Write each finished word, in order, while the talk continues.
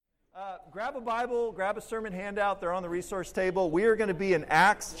Grab a Bible, grab a sermon handout. They're on the resource table. We are going to be in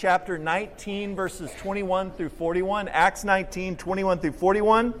Acts chapter 19, verses 21 through 41. Acts 19, 21 through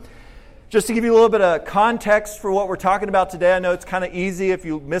 41. Just to give you a little bit of context for what we're talking about today. I know it's kind of easy. If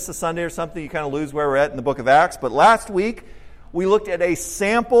you miss a Sunday or something, you kind of lose where we're at in the book of Acts. But last week, we looked at a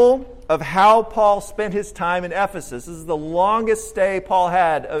sample of how Paul spent his time in Ephesus. This is the longest stay Paul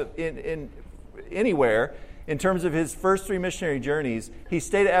had in anywhere. In terms of his first three missionary journeys, he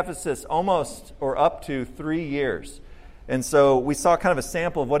stayed at Ephesus almost or up to 3 years. And so we saw kind of a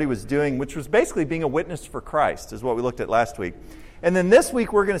sample of what he was doing, which was basically being a witness for Christ, is what we looked at last week. And then this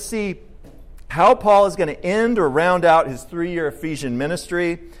week we're going to see how Paul is going to end or round out his 3-year Ephesian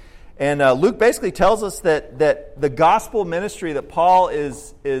ministry. And Luke basically tells us that the gospel ministry that Paul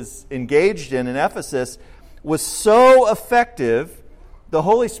is engaged in Ephesus was so effective. The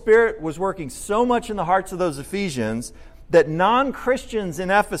Holy Spirit was working so much in the hearts of those Ephesians that non-Christians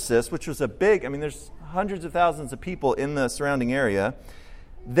in Ephesus, which was there's hundreds of thousands of people in the surrounding area,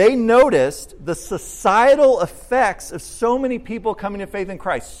 they noticed the societal effects of so many people coming to faith in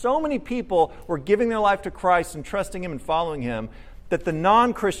Christ. So many people were giving their life to Christ and trusting Him and following Him that the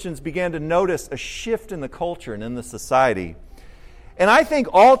non-Christians began to notice a shift in the culture and in the society. And I think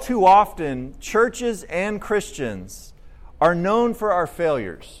all too often, churches and Christians are known for our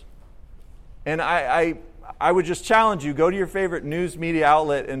failures. And I would just challenge you, go to your favorite news media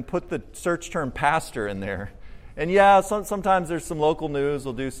outlet and put the search term pastor in there. And yeah, sometimes there's some local news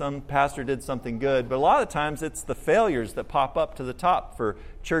will do some pastor did something good, but a lot of times it's the failures that pop up to the top for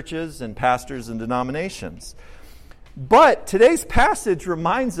churches and pastors and denominations. But today's passage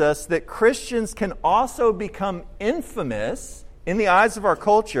reminds us that Christians can also become infamous in the eyes of our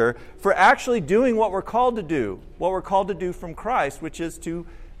culture for actually doing what we're called to do from Christ, which is to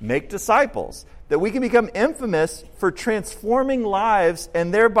make disciples. That we can become infamous for transforming lives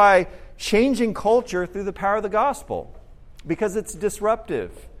and thereby changing culture through the power of the gospel, because it's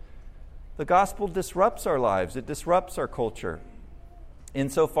disruptive. The gospel disrupts our lives. It disrupts our culture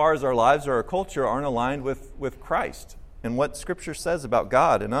insofar as our lives or our culture aren't aligned with Christ and what Scripture says about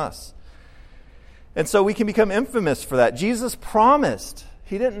God and us. And so we can become infamous for that. Jesus promised,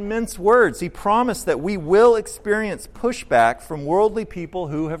 He didn't mince words, He promised that we will experience pushback from worldly people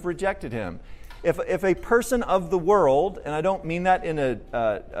who have rejected Him. If a person of the world, and I don't mean that in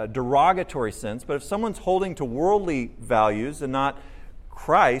a derogatory sense, but if someone's holding to worldly values and not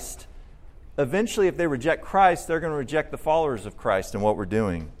Christ, eventually if they reject Christ, they're going to reject the followers of Christ and what we're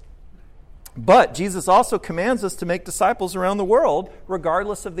doing. But Jesus also commands us to make disciples around the world,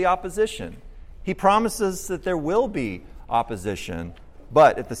 regardless of the opposition. He promises that there will be opposition,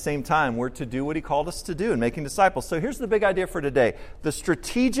 but at the same time, we're to do what He called us to do in making disciples. So here's the big idea for today. The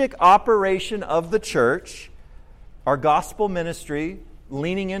strategic operation of the church, our gospel ministry,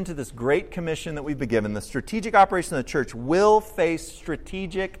 leaning into this great commission that we've been given, the strategic operation of the church will face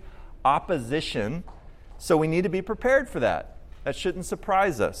strategic opposition, so we need to be prepared for that. That shouldn't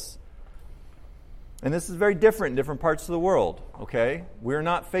surprise us. And this is very different in different parts of the world, okay? We're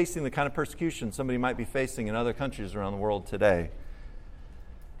not facing the kind of persecution somebody might be facing in other countries around the world today.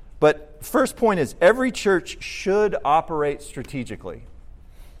 But first point is, every church should operate strategically.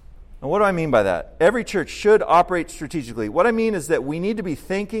 Now, what do I mean by that? Every church should operate strategically. What I mean is that we need to be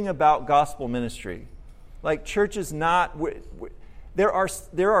thinking about gospel ministry. Like, church is not... There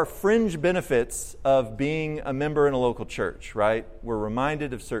are fringe benefits of being a member in a local church, right? We're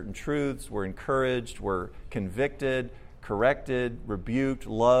reminded of certain truths, we're encouraged, we're convicted, corrected, rebuked,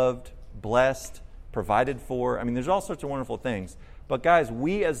 loved, blessed, provided for. There's all sorts of wonderful things. But guys,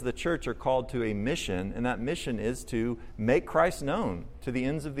 we as the church are called to a mission, and that mission is to make Christ known to the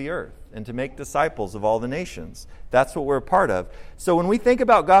ends of the earth and to make disciples of all the nations. That's what we're a part of. So when we think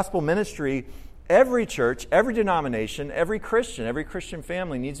about gospel ministry, every church, every denomination, every Christian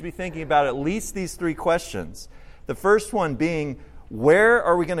family needs to be thinking about at least these 3 questions. The first one being, where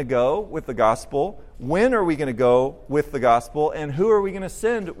are we going to go with the gospel? When are we going to go with the gospel? And who are we going to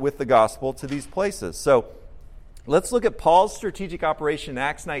send with the gospel to these places? So let's look at Paul's strategic operation in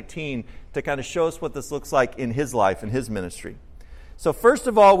Acts 19 to kind of show us what this looks like in his life and his ministry. So first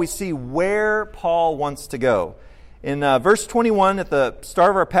of all, we see where Paul wants to go. In verse 21 at the start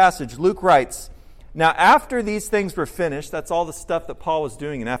of our passage, Luke writes, "Now after these things were finished," that's all the stuff that Paul was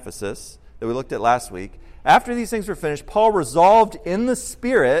doing in Ephesus that we looked at last week. "After these things were finished, Paul resolved in the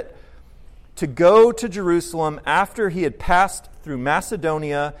Spirit to go to Jerusalem after he had passed through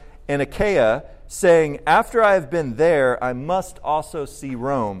Macedonia and Achaia, saying, 'After I have been there, I must also see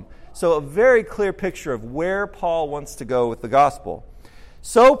Rome.'" So a very clear picture of where Paul wants to go with the gospel.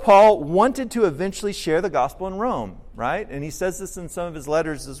 So Paul wanted to eventually share the gospel in Rome, right? And he says this in some of his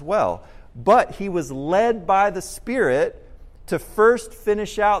letters as well. But he was led by the Spirit to first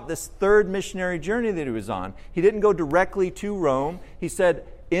finish out this third missionary journey that he was on. He didn't go directly to Rome. He said,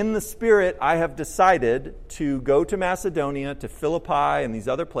 in the Spirit, I have decided to go to Macedonia, to Philippi and these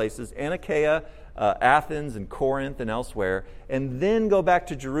other places, and Achaia, Athens and Corinth and elsewhere, and then go back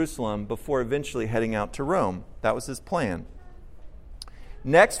to Jerusalem before eventually heading out to Rome. That was his plan.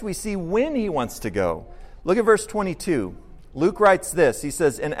 Next, we see when he wants to go. Look at verse 22. Luke writes this. He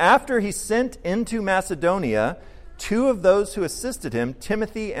says, and after he sent into Macedonia 2 of those who assisted him,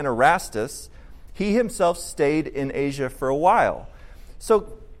 Timothy and Erastus, he himself stayed in Asia for a while.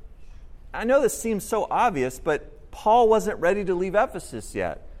 So, I know this seems so obvious, but Paul wasn't ready to leave Ephesus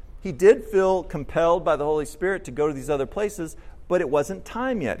yet. He did feel compelled by the Holy Spirit to go to these other places, but it wasn't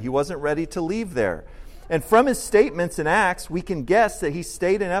time yet. He wasn't ready to leave there. And from his statements in Acts, we can guess that he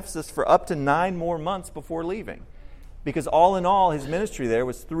stayed in Ephesus for up to 9 more months before leaving. Because all in all, his ministry there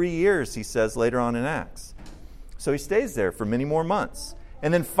was 3 years, he says later on in Acts. So he stays there for many more months.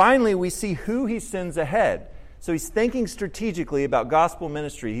 And then finally, we see who he sends ahead. So he's thinking strategically about gospel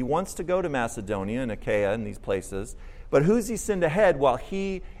ministry. He wants to go to Macedonia and Achaia and these places. But who does he send ahead while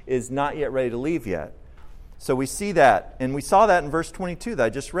he is not yet ready to leave yet? So we see that. And we saw that in verse 22 that I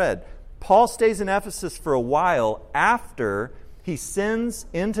just read. Paul stays in Ephesus for a while after he sends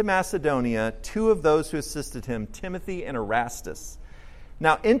into Macedonia 2 of those who assisted him, Timothy and Erastus.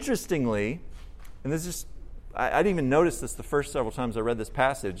 Now, interestingly, and this is I didn't even notice this the first several times I read this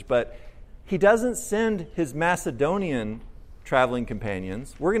passage, but he doesn't send his Macedonian traveling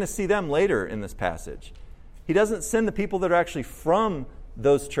companions. We're going to see them later in this passage. He doesn't send the people that are actually from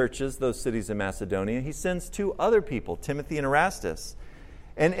those churches, those cities in Macedonia. He sends 2 other people, Timothy and Erastus.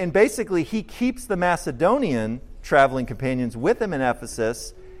 And basically, he keeps the Macedonian traveling companions with him in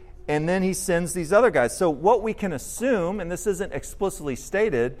Ephesus, and then he sends these other guys. So what we can assume, and this isn't explicitly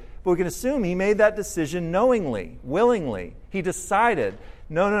stated, but we can assume he made that decision knowingly, willingly. He decided,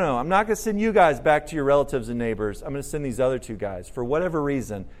 no, I'm not going to send you guys back to your relatives and neighbors. I'm going to send these other 2 guys for whatever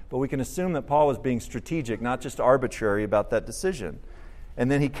reason. But we can assume that Paul was being strategic, not just arbitrary about that decision. And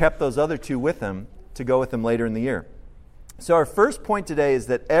then he kept those other 2 with him to go with him later in the year. So our first point today is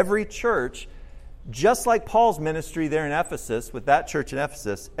that every church, just like Paul's ministry there in Ephesus, with that church in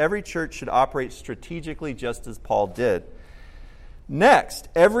Ephesus, every church should operate strategically just as Paul did. Next,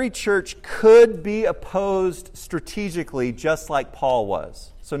 every church could be opposed strategically just like Paul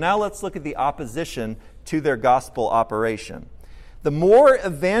was. So now let's look at the opposition to their gospel operation. The more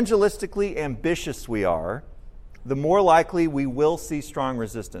evangelistically ambitious we are, the more likely we will see strong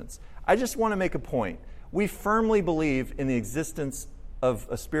resistance. I just want to make a point. We firmly believe in the existence of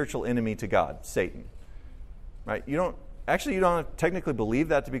a spiritual enemy to God, Satan. Right? You don't technically believe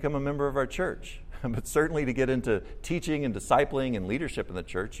that to become a member of our church. But certainly to get into teaching and discipling and leadership in the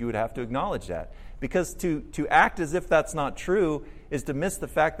church, you would have to acknowledge that. Because to act as if that's not true is to miss the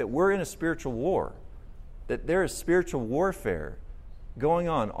fact that we're in a spiritual war. That there is spiritual warfare going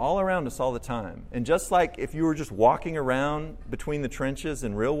on all around us all the time. And just like if you were just walking around between the trenches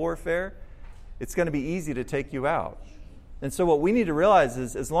in real warfare, it's going to be easy to take you out. And so what we need to realize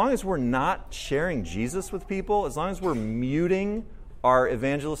is as long as we're not sharing Jesus with people, as long as we're muting our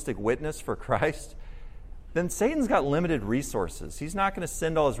evangelistic witness for Christ, then Satan's got limited resources. He's not going to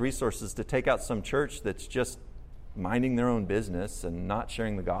send all his resources to take out some church that's just minding their own business and not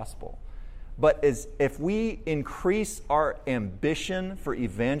sharing the gospel. But if we increase our ambition for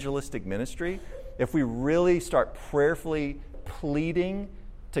evangelistic ministry, if we really start prayerfully pleading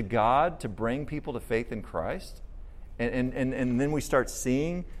to God to bring people to faith in Christ, and then we start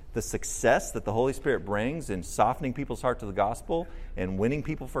seeing the success that the Holy Spirit brings in softening people's heart to the gospel and winning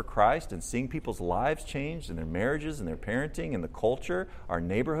people for Christ and seeing people's lives changed and their marriages and their parenting and the culture, our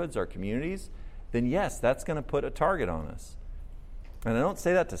neighborhoods, our communities, then yes, that's going to put a target on us. And I don't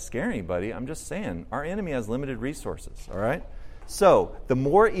say that to scare anybody. I'm just saying our enemy has limited resources, all right? So the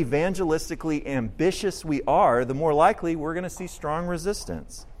more evangelistically ambitious we are, the more likely we're going to see strong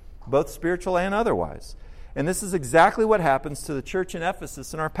resistance, both spiritual and otherwise. And this is exactly what happens to the church in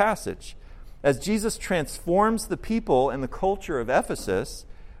Ephesus in our passage. As Jesus transforms the people and the culture of Ephesus,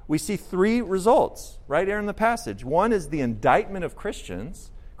 we see 3 results right here in the passage. One is the indictment of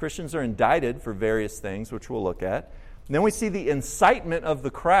Christians. Christians are indicted for various things, which we'll look at. And then we see the incitement of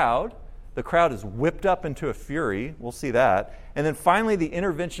the crowd. The crowd is whipped up into a fury. We'll see that. And then finally, the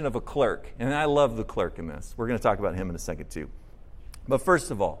intervention of a clerk. And I love the clerk in this. We're going to talk about him in a second too. But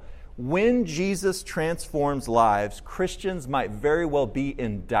first of all, when Jesus transforms lives, Christians might very well be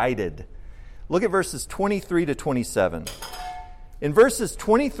indicted. Look at verses 23 to 27. In verses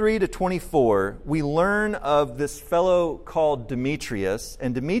 23 to 24, we learn of this fellow called Demetrius,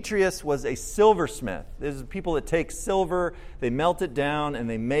 and Demetrius was a silversmith. These are people that take silver, they melt it down, and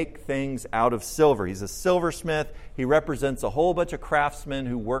they make things out of silver. He's a silversmith. He represents a whole bunch of craftsmen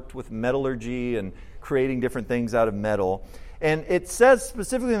who worked with metallurgy and creating different things out of metal. And it says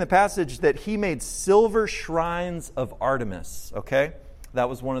specifically in the passage that he made silver shrines of Artemis, okay? That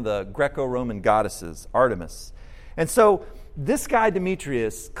was one of the Greco-Roman goddesses, Artemis. And so this guy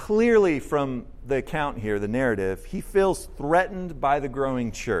Demetrius, clearly from the account here, the narrative, he feels threatened by the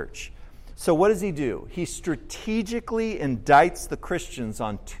growing church. So what does he do? He strategically indicts the Christians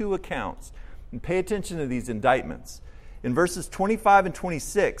on two accounts. And pay attention to these indictments. In verses 25 and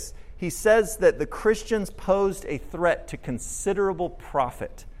 26, he says that the Christians posed a threat to considerable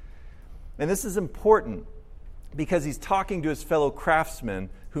profit. And this is important because he's talking to his fellow craftsmen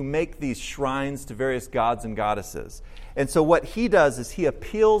who make these shrines to various gods and goddesses. And so what he does is he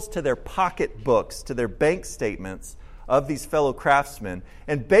appeals to their pocketbooks, to their bank statements of these fellow craftsmen.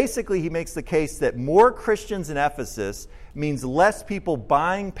 And basically he makes the case that more Christians in Ephesus means less people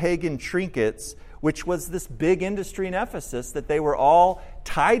buying pagan trinkets, which was this big industry in Ephesus that they were all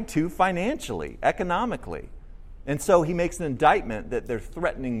tied to financially, economically. And so he makes an indictment that they're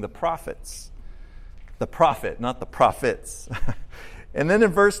threatening the prophets. The prophet, not the prophets. And then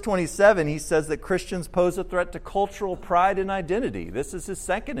in verse 27, he says that Christians pose a threat to cultural pride and identity. This is his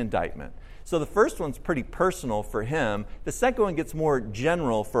second indictment. So the first one's pretty personal for him. The second one gets more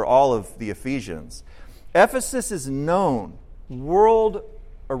general for all of the Ephesians. Ephesus is known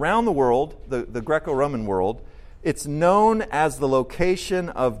around the world, the Greco-Roman world. It's known as the location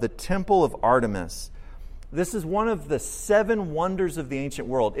of the Temple of Artemis. This is one of the 7 wonders of the ancient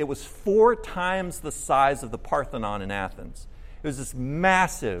world. It was 4 times the size of the Parthenon in Athens. It was this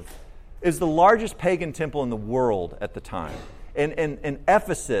massive, it was the largest pagan temple in the world at the time. And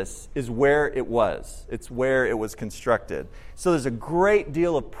Ephesus is where it was. It's where it was constructed. So there's a great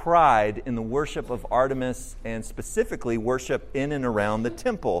deal of pride in the worship of Artemis and specifically worship in and around the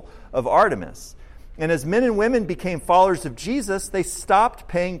temple of Artemis. And as men and women became followers of Jesus, they stopped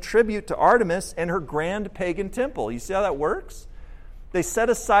paying tribute to Artemis and her grand pagan temple. You see how that works? They set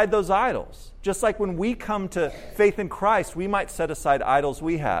aside those idols. Just like when we come to faith in Christ, we might set aside idols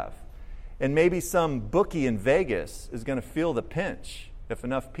we have. And maybe some bookie in Vegas is going to feel the pinch if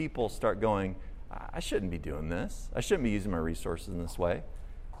enough people start going, I shouldn't be doing this. I shouldn't be using my resources in this way.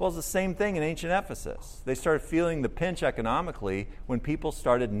 Well, it's the same thing in ancient Ephesus. They started feeling the pinch economically when people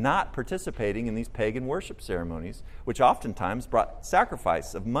started not participating in these pagan worship ceremonies, which oftentimes brought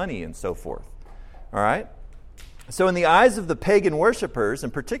sacrifice of money and so forth. All right? So in the eyes of the pagan worshipers,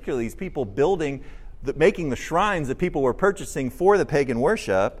 and particularly these people making the shrines that people were purchasing for the pagan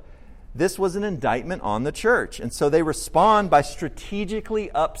worship, this was an indictment on the church. And so they respond by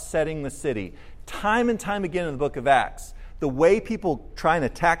strategically upsetting the city. Time and time again in the book of Acts, the way people try and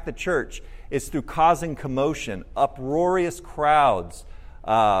attack the church is through causing commotion, uproarious crowds,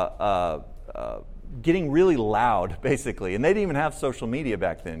 getting really loud, basically. And they didn't even have social media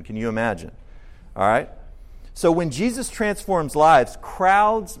back then. Can you imagine? All right? So when Jesus transforms lives,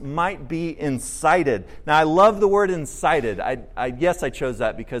 crowds might be incited. Now, I love the word incited. Yes, I chose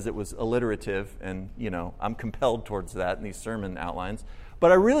that because it was alliterative, and, I'm compelled towards that in these sermon outlines.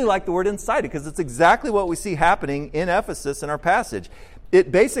 But I really like the word incited because it's exactly what we see happening in Ephesus in our passage.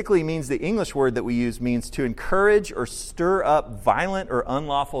 It basically means, the English word that we use means to encourage or stir up violent or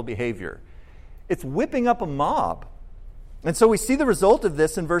unlawful behavior. It's whipping up a mob. And so we see the result of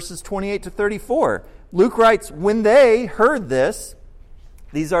this in verses 28 to 34. Luke writes, when they heard this,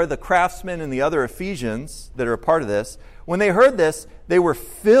 these are the craftsmen and the other Ephesians that are a part of this. When they heard this, they were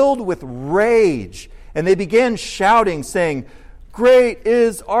filled with rage, and they began shouting, saying, "Great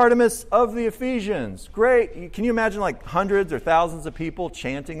is Artemis of the Ephesians." Great. Can you imagine like hundreds or thousands of people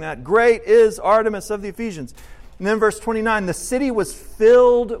chanting that? Great is Artemis of the Ephesians. And then verse 29, the city was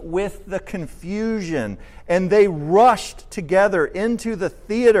filled with the confusion, and they rushed together into the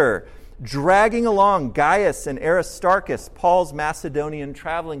theater, dragging along Gaius and Aristarchus, Paul's Macedonian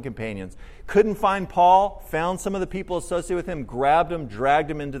traveling companions. Couldn't find Paul, found some of the people associated with him, grabbed him,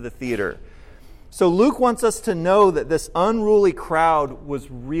 dragged him into the theater. So Luke wants us to know that this unruly crowd was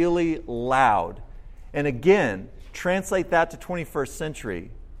really loud. And again, translate that to 21st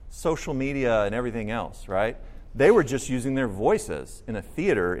century, social media and everything else, right? They were just using their voices in a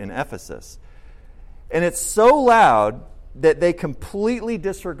theater in Ephesus. And it's so loud that they completely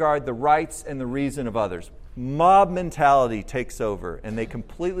disregard the rights and the reason of others. Mob mentality takes over, and they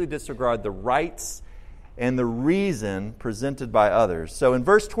completely disregard the rights and the reason presented by others. So in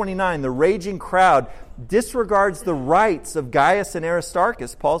verse 29, the raging crowd disregards the rights of Gaius and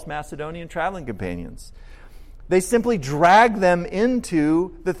Aristarchus, Paul's Macedonian traveling companions. They simply drag them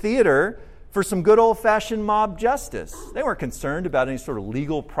into the theater for some good old-fashioned mob justice. They weren't concerned about any sort of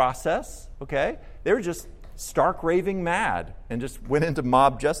legal process, okay? They were just stark raving mad and just went into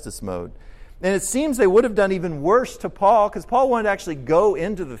mob justice mode. And it seems they would have done even worse to Paul, because Paul wanted to actually go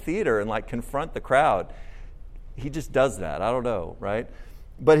into the theater and confront the crowd. He just does that. I don't know, right?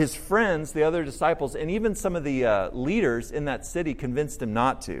 But his friends, the other disciples, and even some of the leaders in that city convinced him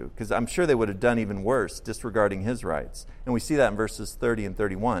not to, because I'm sure they would have done even worse, disregarding his rights. And we see that in verses 30 and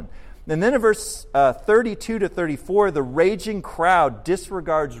 31. And then in verse 32 to 34, the raging crowd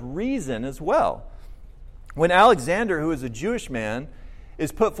disregards reason as well. When Alexander, who is a Jewish man,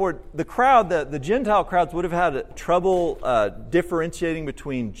 is put forward, the crowd, the Gentile crowds would have had trouble differentiating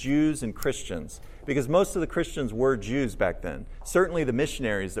between Jews and Christians, because most of the Christians were Jews back then. Certainly the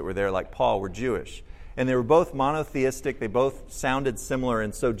missionaries that were there, like Paul, were Jewish. And they were both monotheistic. They both sounded similar.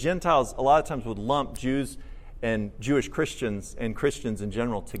 And so Gentiles a lot of times would lump Jews and Jewish Christians and Christians in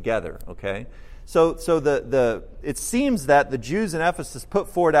general together, okay? So it seems that the Jews in Ephesus put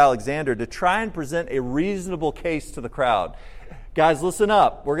forward Alexander to try and present a reasonable case to the crowd. Guys, listen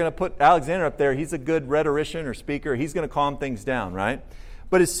up. We're going to put Alexander up there. He's a good rhetorician or speaker. He's going to calm things down, right?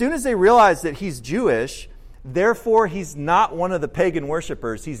 But as soon as they realize that he's Jewish, therefore he's not one of the pagan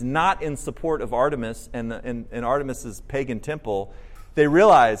worshipers, he's not in support of Artemis and Artemis's pagan temple, they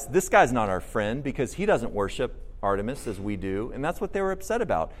realize this guy's not our friend because he doesn't worship Artemis as we do, and that's what they were upset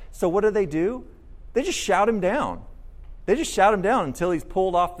about. So what do? They just shout him down. They just shout him down until he's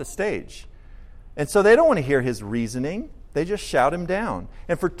pulled off the stage. And so they don't want to hear his reasoning. They just shout him down.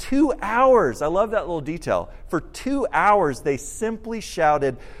 And for 2 hours, I love that little detail. For 2 hours, they simply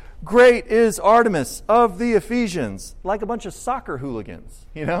shouted, "Great is Artemis of the Ephesians," like a bunch of soccer hooligans,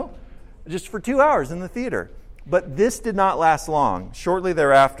 just for 2 hours in the theater. But this did not last long. Shortly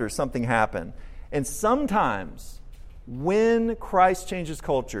thereafter, something happened. And sometimes, when Christ changes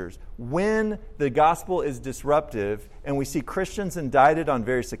cultures, when the gospel is disruptive, and we see Christians indicted on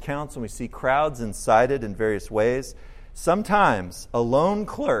various accounts, and we see crowds incited in various ways, sometimes a lone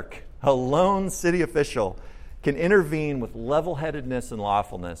clerk, a lone city official, can intervene with level-headedness and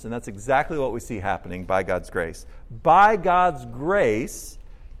lawfulness. And that's exactly what we see happening by God's grace. By God's grace,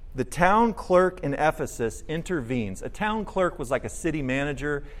 the town clerk in Ephesus intervenes. A town clerk was like a city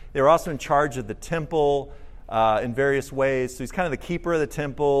manager. They were also in charge of the temple in various ways. So he's kind of the keeper of the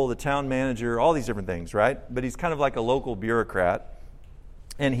temple, the town manager, all these different things, right? But he's kind of like a local bureaucrat.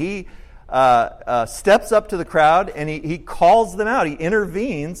 And he steps up to the crowd and he calls them out. He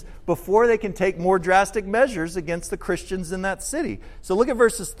intervenes before they can take more drastic measures against the Christians in that city. So look at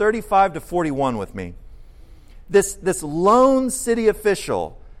verses 35 to 41 with me. This lone city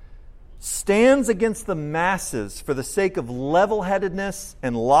official stands against the masses for the sake of level-headedness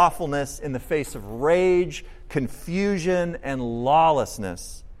and lawfulness in the face of rage, confusion, and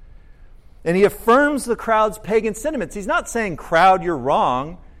lawlessness. And he affirms the crowd's pagan sentiments. He's not saying, "Crowd, you're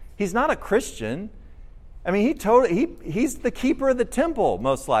wrong." He's not a Christian. I mean, he's the keeper of the temple,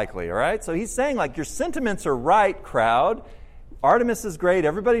 most likely, all right? So he's saying, your sentiments are right, crowd. Artemis is great.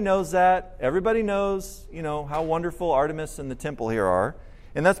 Everybody knows that. Everybody knows, how wonderful Artemis and the temple here are.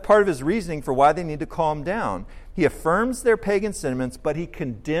 And that's part of his reasoning for why they need to calm down. He affirms their pagan sentiments, but he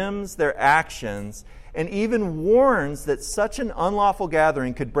condemns their actions and even warns that such an unlawful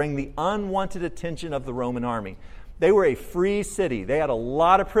gathering could bring the unwanted attention of the Roman army. They were a free city. They had a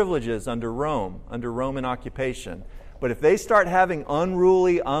lot of privileges under Rome, under Roman occupation. But if they start having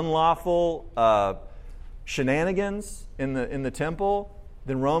unruly, unlawful shenanigans in the temple,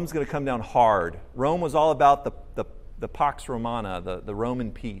 then Rome's going to come down hard. Rome was all about the Pax Romana, the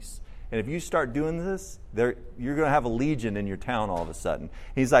Roman peace. And if you start doing this, you're going to have a legion in your town all of a sudden.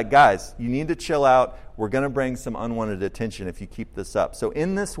 He's like, guys, you need to chill out. We're going to bring some unwanted attention if you keep this up. So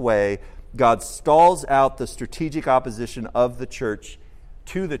in this way, God stalls out the strategic opposition of the church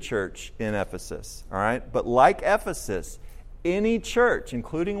to the church in Ephesus. All right? But like Ephesus, any church,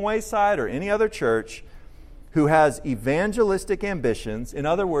 including Wayside or any other church, who has evangelistic ambitions, in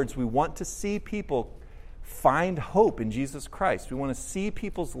other words, we want to see people find hope in Jesus Christ. We want to see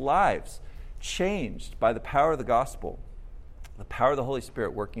people's lives changed by the power of the gospel, the power of the Holy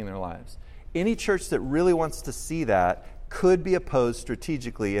Spirit working in their lives. Any church that really wants to see that could be opposed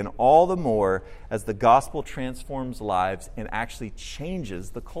strategically, and all the more as the gospel transforms lives and actually changes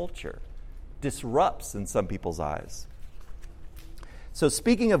the culture, disrupts in some people's eyes. So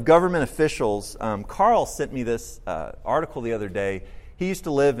speaking of government officials, Carl sent me this article the other day. He used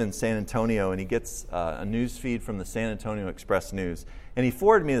to live in San Antonio, and he gets a news feed from the San Antonio Express News. And he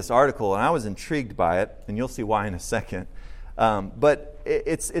forwarded me this article, and I was intrigued by it, and you'll see why in a second. But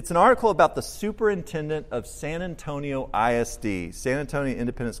it's an article about the superintendent of San Antonio ISD, San Antonio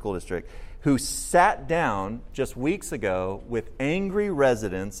Independent School District, who sat down just weeks ago with angry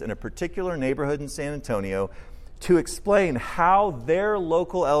residents in a particular neighborhood in San Antonio to explain how their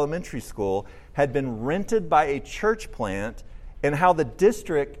local elementary school had been rented by a church plant, and how the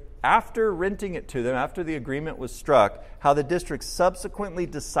district, after renting it to them, after the agreement was struck, how the district subsequently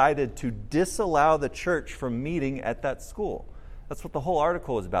decided to disallow the church from meeting at that school. That's what the whole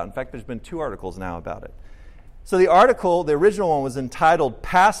article is about. In fact, there's been 2 articles now about it. So the article, the original one, was entitled,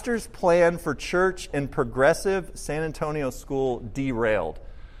 "Pastor's Plan for Church in Progressive San Antonio School Derailed."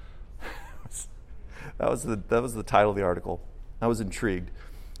 That was the title of the article. I was intrigued.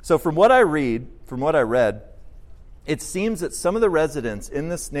 So from what I read, it seems that some of the residents in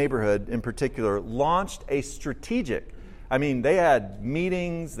this neighborhood in particular launched a strategic, they had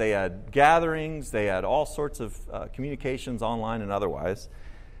meetings, they had gatherings, they had all sorts of communications online and otherwise.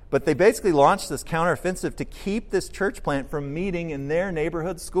 But they basically launched this counteroffensive to keep this church plant from meeting in their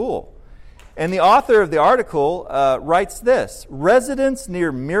neighborhood school. And the author of the article writes this: residents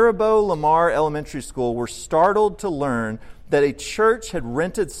near Mirabeau Lamar Elementary School were startled to learn that a church had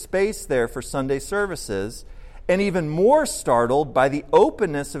rented space there for Sunday services, and even more startled by the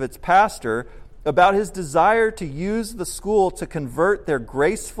openness of its pastor about his desire to use the school to convert their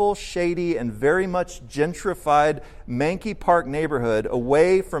graceful, shady, and very much gentrified Mankey Park neighborhood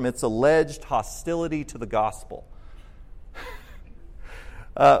away from its alleged hostility to the gospel.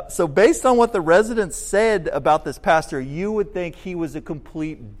 So based on what the residents said about this pastor, you would think he was a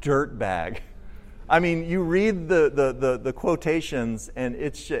complete dirtbag. You read the quotations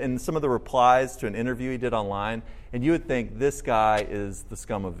and some of the replies to an interview he did online, and you would think this guy is the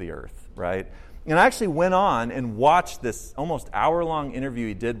scum of the earth, right? And I actually went on and watched this almost hour-long interview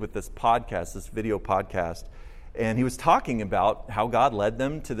he did with this podcast, this video podcast, and he was talking about how God led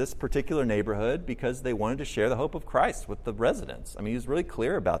them to this particular neighborhood because they wanted to share the hope of Christ with the residents. He was really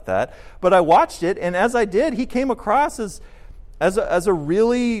clear about that. But I watched it, and as I did, he came across as a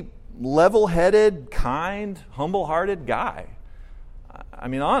really level-headed, kind, humble-hearted guy.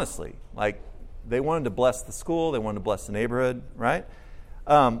 Honestly, they wanted to bless the school, they wanted to bless the neighborhood, right?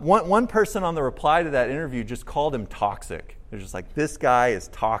 One person on the reply to that interview just called him toxic. They're just like, this guy is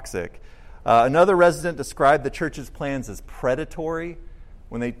toxic. Another resident described the church's plans as predatory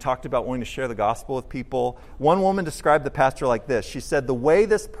when they talked about wanting to share the gospel with people. One woman described the pastor like this. She said, "The way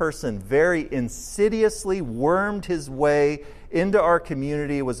this person very insidiously wormed his way into our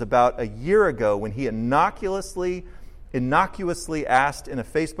community was about a year ago when he innocuously asked in a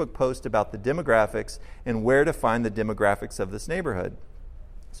Facebook post about the demographics and where to find the demographics of this neighborhood."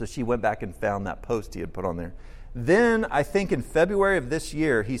 So she went back and found that post he had put on there. Then, I think in February of this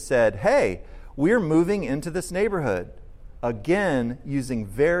year, he said, "Hey, we're moving into this neighborhood." Again, using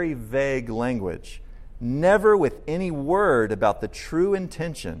very vague language, never with any word about the true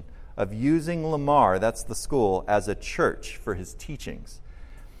intention of using Lamar, that's the school, as a church for his teachings.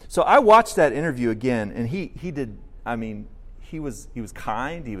 So I watched that interview again, and he was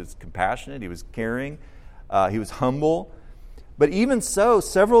kind, he was compassionate, he was caring, he was humble. But even so,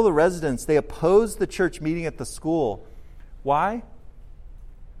 several of the residents, they opposed the church meeting at the school. Why?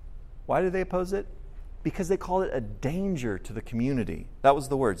 Why did they oppose it? Because they called it a danger to the community. That was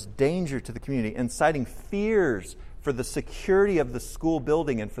the words, danger to the community, and citing fears for the security of the school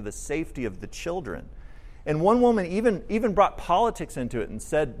building and for the safety of the children. And one woman even brought politics into it and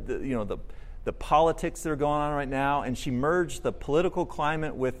said, the politics that are going on right now, and she merged the political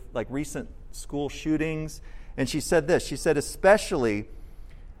climate with recent school shootings. And she said this, she said, "Especially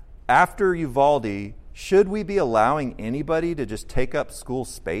after Uvalde, should we be allowing anybody to just take up school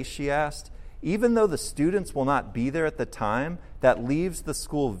space?" she asked. "Even though the students will not be there at the time, that leaves the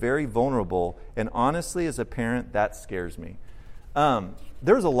school very vulnerable. And honestly, as a parent, that scares me."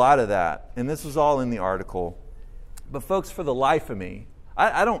 There's a lot of that, and this was all in the article. But folks, for the life of me,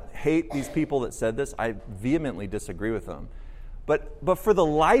 I don't hate these people that said this. I vehemently disagree with them. But for the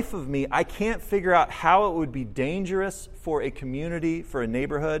life of me, I can't figure out how it would be dangerous for a community, for a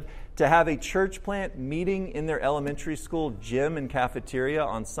neighborhood, to have a church plant meeting in their elementary school gym and cafeteria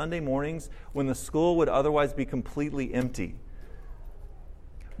on Sunday mornings when the school would otherwise be completely empty.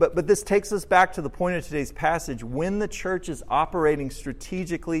 But this takes us back to the point of today's passage. When the church is operating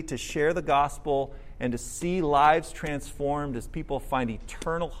strategically to share the gospel and to see lives transformed as people find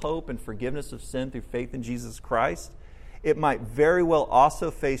eternal hope and forgiveness of sin through faith in Jesus Christ, it might very well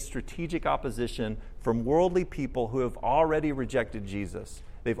also face strategic opposition from worldly people who have already rejected Jesus.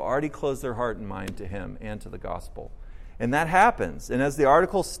 They've already closed their heart and mind to him and to the gospel. And that happens. And as the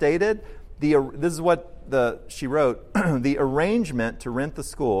article stated, this is what she wrote, the arrangement to rent the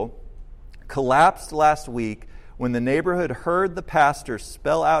school collapsed last week when the neighborhood heard the pastor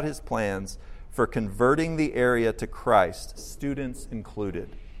spell out his plans for converting the area to Christ, students included.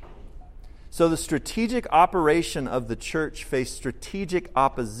 So the strategic operation of the church faced strategic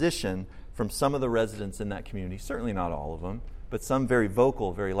opposition from some of the residents in that community. Certainly not all of them, but some very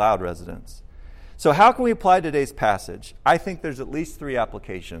vocal, very loud residents. So how can we apply today's passage? I think there's at least 3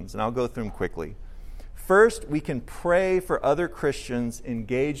 applications, and I'll go through them quickly. First, we can pray for other Christians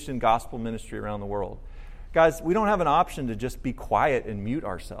engaged in gospel ministry around the world. Guys, we don't have an option to just be quiet and mute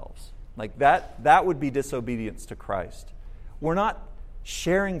ourselves. Like that would be disobedience to Christ. We're not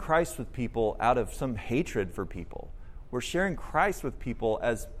sharing Christ with people out of some hatred for people. We're sharing Christ with people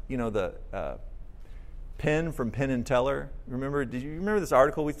as, the Penn from Penn and Teller. Did you remember this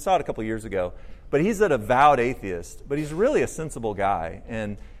article? We saw it a couple years ago. But he's an avowed atheist, but he's really a sensible guy.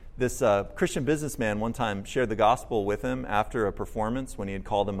 And this Christian businessman one time shared the gospel with him after a performance when he had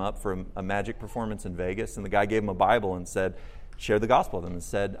called him up for a magic performance in Vegas. And the guy gave him a Bible and said, shared the gospel with him and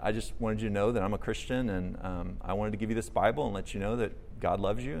said, I just wanted you to know that I'm a Christian, and I wanted to give you this Bible and let you know that God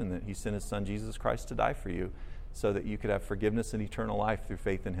loves you and that he sent his son Jesus Christ to die for you so that you could have forgiveness and eternal life through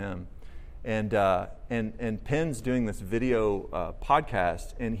faith in him. And Penn's doing this video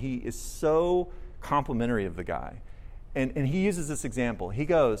podcast, and he is so complimentary of the guy. And he uses this example. He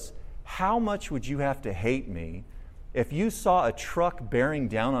goes, how much would you have to hate me if you saw a truck bearing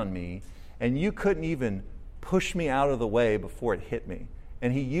down on me and you couldn't even push me out of the way before it hit me?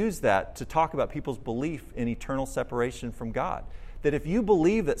 And he used that to talk about people's belief in eternal separation from God. That if you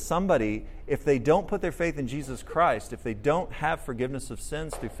believe that somebody, if they don't put their faith in Jesus Christ, if they don't have forgiveness of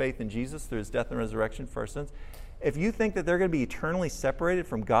sins through faith in Jesus, through his death and resurrection for our sins, if you think that they're going to be eternally separated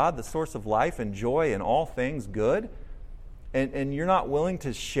from God, the source of life and joy and all things good, and you're not willing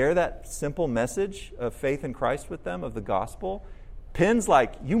to share that simple message of faith in Christ with them, of the gospel, Penn's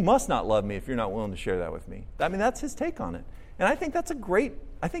like, you must not love me if you're not willing to share that with me. I mean, that's his take on it. And I think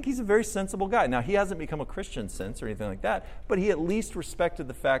I think he's a very sensible guy. Now, he hasn't become a Christian since or anything like that, but he at least respected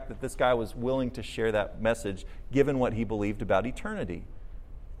the fact that this guy was willing to share that message given what he believed about eternity.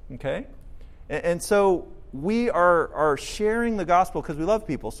 Okay? And so we are sharing the gospel because we love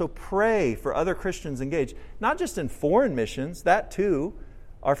people. So pray for other Christians engaged, not just in foreign missions, that too,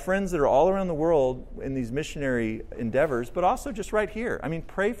 our friends that are all around the world in these missionary endeavors, but also just right here. I mean,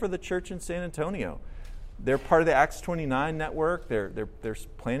 pray for the church in San Antonio. They're part of the Acts 29 network. They're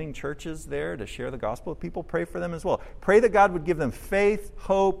planting churches there to share the gospel with people. Pray for them as well. Pray that God would give them faith,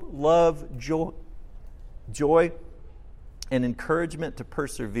 hope, love, joy, and encouragement to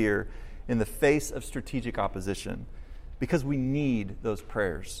persevere in the face of strategic opposition, because we need those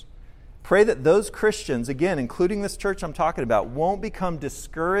prayers. Pray that those Christians, again, including this church I'm talking about, won't become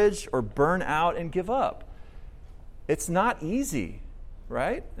discouraged or burn out and give up. It's not easy,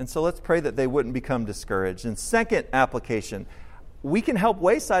 right? And so let's pray that they wouldn't become discouraged. And second application, we can help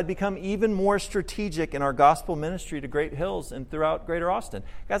Wayside become even more strategic in our gospel ministry to Great Hills and throughout Greater Austin.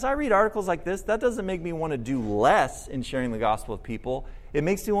 Guys, I read articles like this. That doesn't make me want to do less in sharing the gospel with people. It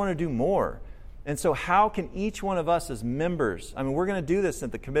makes me want to do more. And so how can each one of us as members, we're going to do this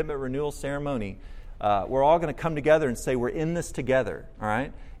at the commitment renewal ceremony. We're all going to come together and say we're in this together, all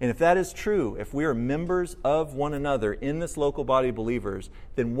right? And if that is true, if we are members of one another in this local body of believers,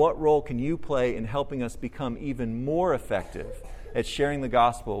 then what role can you play in helping us become even more effective at sharing the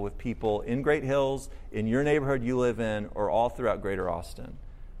gospel with people in Great Hills, in your neighborhood you live in, or all throughout Greater Austin?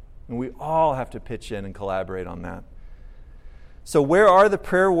 And we all have to pitch in and collaborate on that. So where are the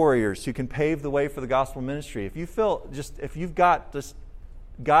prayer warriors who can pave the way for the gospel ministry? If you've got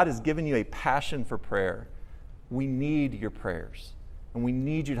God has given you a passion for prayer, we need your prayers. And we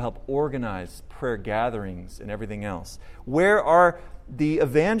need you to help organize prayer gatherings and everything else. Where are the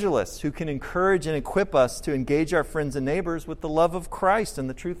evangelists who can encourage and equip us to engage our friends and neighbors with the love of Christ and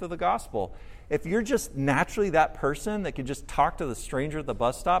the truth of the gospel? If you're just naturally that person that can just talk to the stranger at the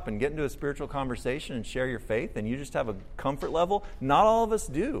bus stop and get into a spiritual conversation and share your faith, and you just have a comfort level, not all of us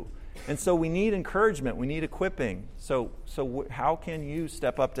do. And so we need encouragement. We need equipping. So how can you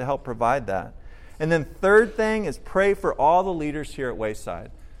step up to help provide that? And then third thing is pray for all the leaders here at Wayside.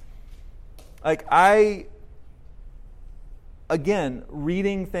 Again,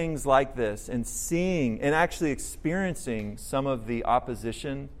 reading things like this and seeing and actually experiencing some of the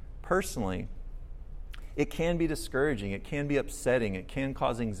opposition personally, it can be discouraging. It can be upsetting. It can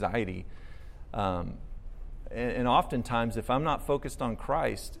cause anxiety. And oftentimes, if I'm not focused on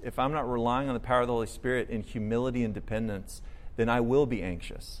Christ, if I'm not relying on the power of the Holy Spirit in humility and dependence, then I will be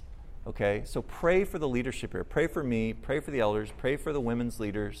anxious. Okay? So pray for the leadership here. Pray for me. Pray for the elders. Pray for the women's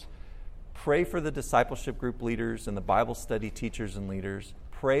leaders. Pray for the discipleship group leaders and the Bible study teachers and leaders.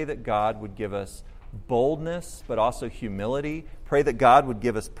 Pray that God would give us boldness, but also humility. Pray that God would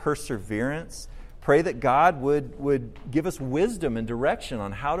give us perseverance. Pray that God would give us wisdom and direction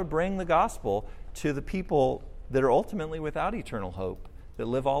on how to bring the gospel to the people that are ultimately without eternal hope, that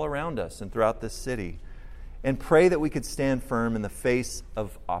live all around us and throughout this city. And pray that we could stand firm in the face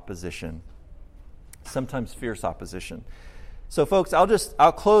of opposition, sometimes fierce opposition. So folks,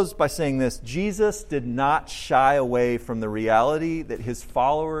 I'll close by saying this. Jesus did not shy away from the reality that his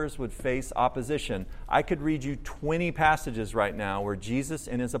followers would face opposition. I could read you 20 passages right now where Jesus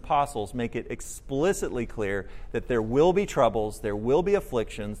and his apostles make it explicitly clear that there will be troubles, there will be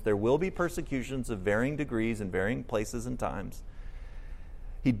afflictions, there will be persecutions of varying degrees in varying places and times.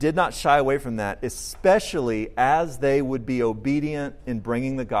 He did not shy away from that, especially as they would be obedient in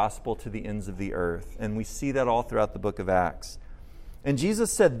bringing the gospel to the ends of the earth. And we see that all throughout the book of Acts. And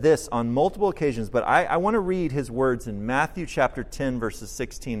Jesus said this on multiple occasions, but I want to read his words in Matthew chapter 10, verses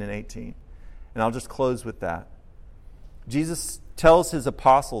 16 and 18. And I'll just close with that. Jesus tells his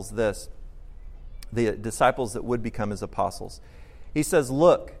apostles this, the disciples that would become his apostles. He says,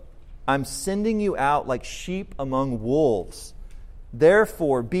 "Look, I'm sending you out like sheep among wolves.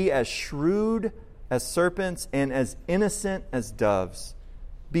 Therefore, be as shrewd as serpents and as innocent as doves.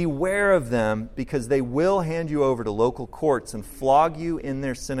 Beware of them, because they will hand you over to local courts and flog you in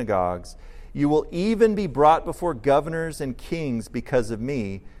their synagogues. You will even be brought before governors and kings because of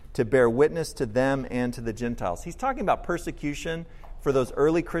me, to bear witness to them and to the Gentiles." He's talking about persecution for those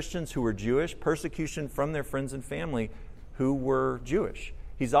early Christians who were Jewish, persecution from their friends and family who were Jewish.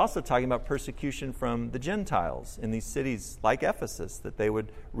 He's also talking about persecution from the Gentiles in these cities like Ephesus, that they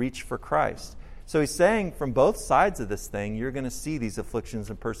would reach for Christ. So he's saying from both sides of this thing, you're going to see these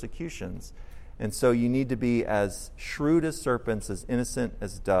afflictions and persecutions. And so you need to be as shrewd as serpents, as innocent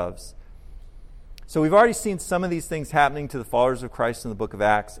as doves. So we've already seen some of these things happening to the followers of Christ in the book of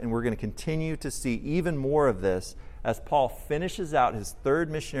Acts, and we're going to continue to see even more of this as Paul finishes out his third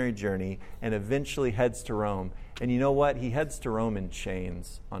missionary journey and eventually heads to Rome. And you know what? He heads to Rome in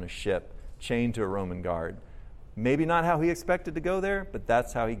chains on a ship, chained to a Roman guard. Maybe not how he expected to go there, but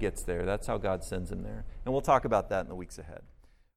that's how he gets there. That's how God sends him there. And we'll talk about that in the weeks ahead.